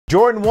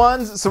Jordan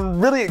 1s,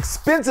 some really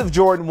expensive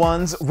Jordan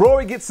 1s.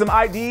 Rory gets some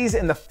IDs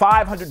in the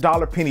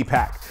 $500 penny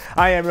pack.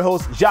 I am your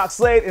host, Jacques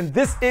Slade, and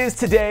this is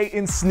Today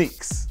in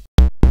Sneaks.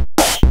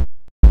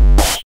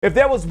 If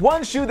there was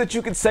one shoe that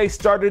you could say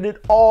started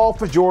it all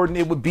for Jordan,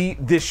 it would be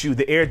this shoe,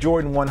 the Air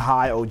Jordan 1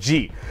 High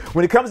OG.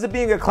 When it comes to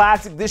being a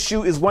classic, this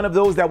shoe is one of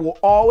those that will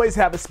always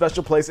have a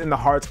special place in the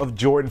hearts of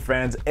Jordan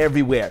fans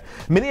everywhere.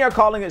 Many are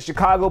calling it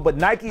Chicago, but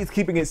Nike is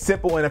keeping it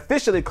simple and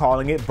officially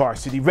calling it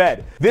Varsity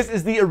Red. This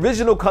is the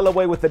original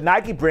colorway with the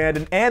Nike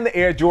brand and the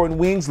Air Jordan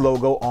Wings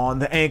logo on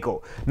the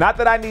ankle. Not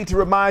that I need to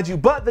remind you,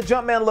 but the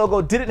Jumpman logo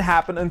didn't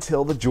happen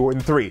until the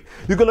Jordan 3.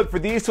 You can look for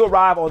these to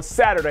arrive on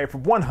Saturday for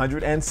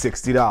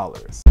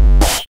 $160.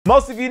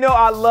 Most of you know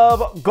I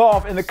love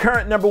golf, and the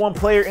current #1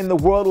 player in the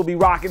world will be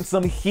rocking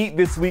some heat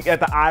this week at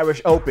the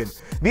Irish Open.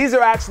 These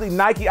are actually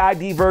Nike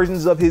ID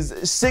versions of his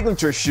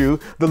signature shoe,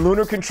 the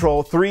Lunar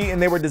Control 3,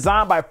 and they were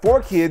designed by 4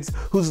 kids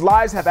whose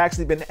lives have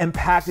actually been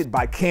impacted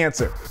by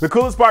cancer. The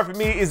coolest part for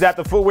me is that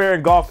the footwear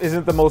in golf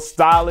isn't the most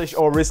stylish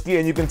or risky,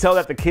 and you can tell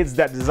that the kids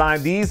that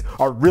designed these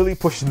are really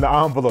pushing the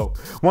envelope.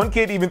 One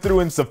kid even threw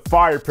in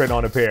safari print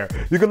on a pair.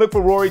 You can look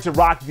for Rory to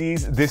rock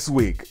these this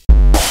week.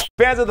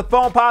 Fans of the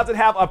Foamposite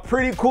have a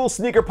pretty cool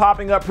sneaker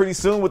popping up pretty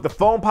soon with the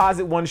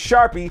Foamposite 1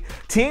 Sharpie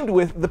teamed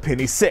with the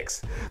Penny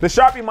 6. The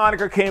Sharpie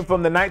moniker came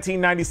from the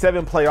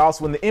 1997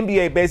 playoffs when the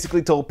NBA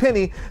basically told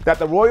Penny that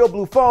the royal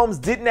blue foams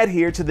didn't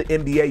adhere to the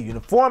NBA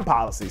uniform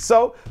policy.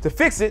 So, to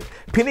fix it,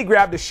 Penny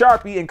grabbed a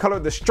Sharpie and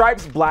colored the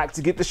stripes black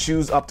to get the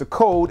shoes up to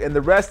code, and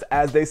the rest,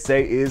 as they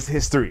say, is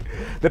history.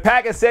 The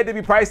pack is said to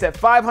be priced at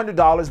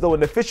 $500, though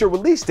an official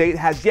release date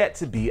has yet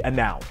to be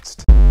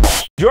announced.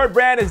 Jordan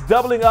Brand is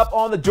doubling up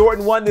on the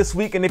Jordan 1 this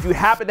week, and if you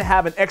happen to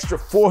have an extra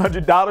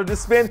 $400 to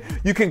spend,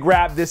 you can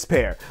grab this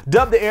pair.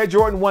 Dubbed the Air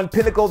Jordan 1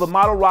 Pinnacle, the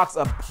model rocks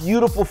a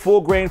beautiful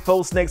full-grain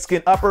faux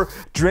snakeskin upper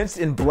drenched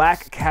in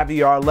black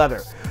caviar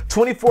leather.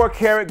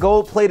 24-karat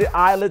gold-plated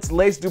eyelets,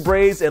 lace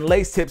dubras, and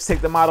lace tips take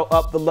the model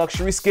up the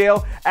luxury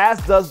scale, as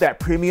does that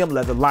premium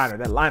leather liner.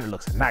 That liner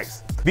looks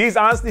nice. These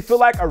honestly feel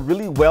like a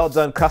really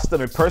well-done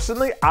custom, and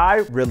personally,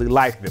 I really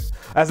like them.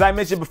 As I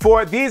mentioned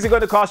before, these are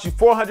going to cost you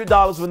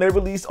 $400 when they're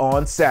released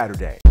on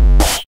Saturday.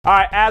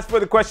 Alright, as for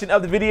the question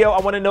of the video, I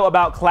want to know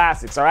about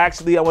classics, or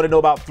actually I want to know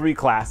about 3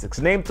 classics.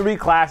 Name 3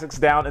 classics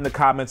down in the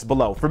comments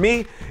below. For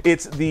me,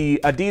 it's the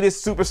Adidas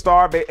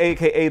Superstar,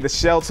 aka the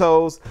Shell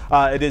Toes,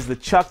 it is the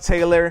Chuck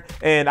Taylor,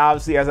 and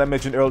obviously, as I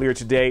mentioned earlier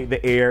today,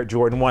 the Air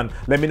Jordan 1.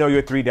 Let me know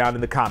your 3 down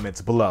in the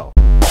comments below.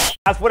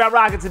 As for what I'm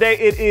rocking today,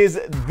 it is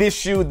this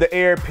shoe, the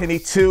Air Penny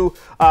 2.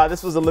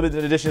 This was a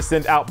limited edition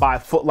sent out by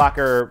Foot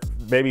Locker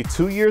maybe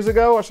 2 years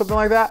ago or something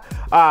like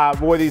that.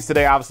 Wore these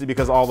today, obviously,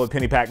 because all the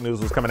penny pack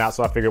news was coming out,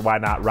 so I figured why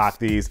not rock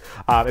these.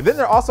 And then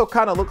they also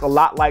kind of look a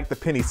lot like the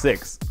Penny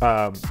 6,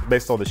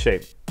 based on the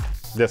shape.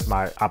 Just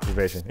my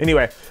observation.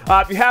 Anyway,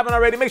 if you haven't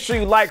already, make sure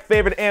you like,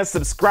 favorite, and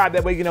subscribe.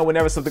 That way you know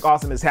whenever something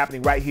awesome is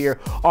happening right here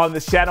on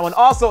this channel. And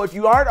also, if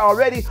you aren't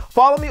already,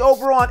 follow me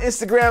over on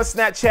Instagram,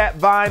 Snapchat,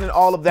 Vine, and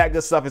all of that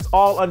good stuff. It's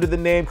all under the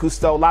name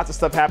Kustoo. Lots of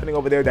stuff happening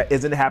over there that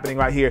isn't happening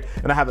right here.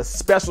 And I have a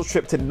special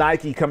trip to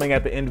Nike coming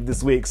at the end of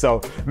this week. So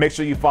make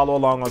sure you follow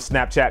along on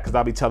Snapchat, because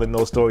I'll be telling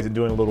those stories and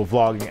doing a little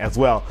vlogging as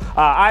well.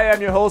 I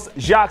am your host,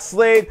 Jacques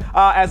Slade.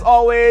 As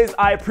always,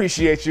 I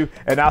appreciate you,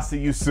 and I'll see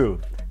you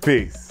soon.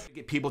 Peace.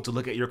 Get people to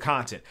look at your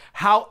content.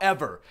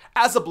 However,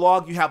 as a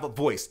blog, you have a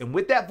voice, and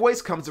with that voice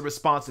comes a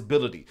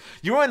responsibility.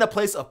 You're in a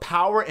place of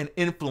power and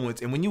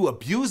influence, and when you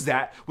abuse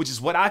that, which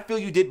is what I feel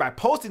you did by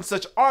posting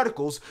such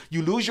articles,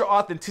 you lose your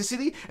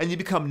authenticity and you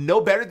become no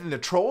better than the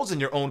trolls in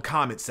your own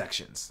comment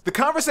sections. The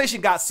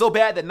conversation got so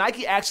bad that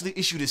Nike actually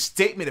issued a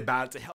statement about it to help